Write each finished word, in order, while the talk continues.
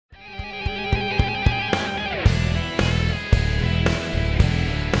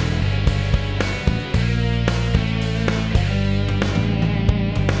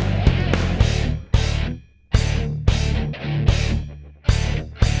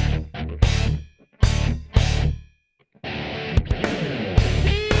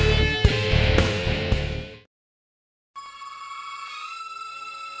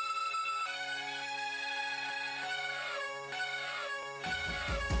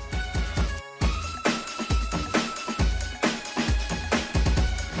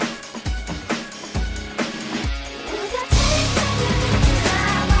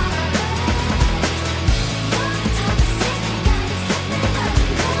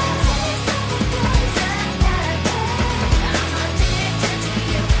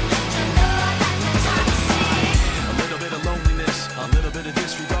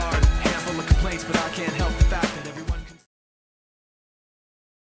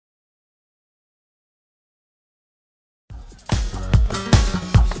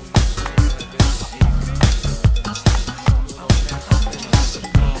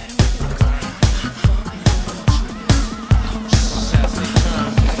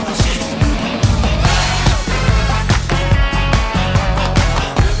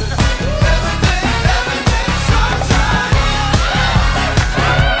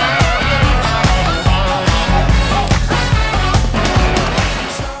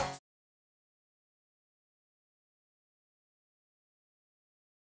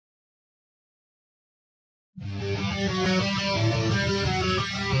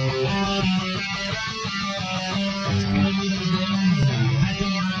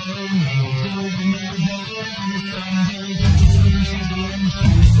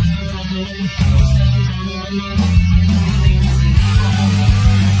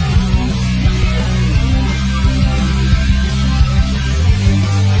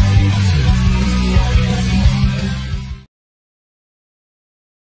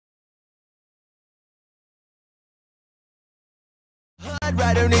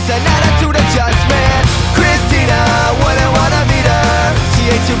Writer needs an attitude adjustment. Christina, wouldn't wanna meet her. She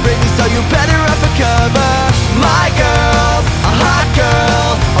hates you, Britney, so you better up and cover. My girl's a hot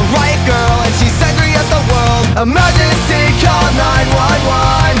girl, a riot girl, and she's angry at the world. Emergency, call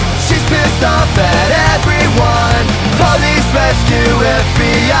 911. She's pissed off at everyone. Police, rescue,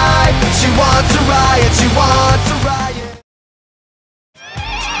 FBI. She wants a riot, she wants a riot.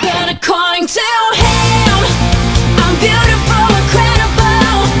 But according to him, I'm beautiful, incredible.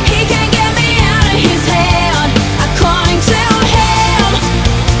 He can't get me out of his head. According to him,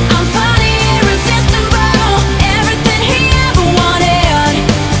 I'm funny, irresistible. Everything he ever wanted.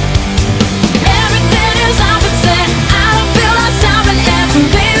 Everything is opposite. I don't feel like stopping it. So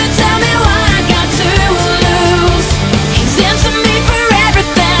baby, tell me what I got to lose. He's into me for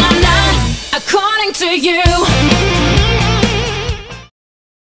everything I'm not, according to you.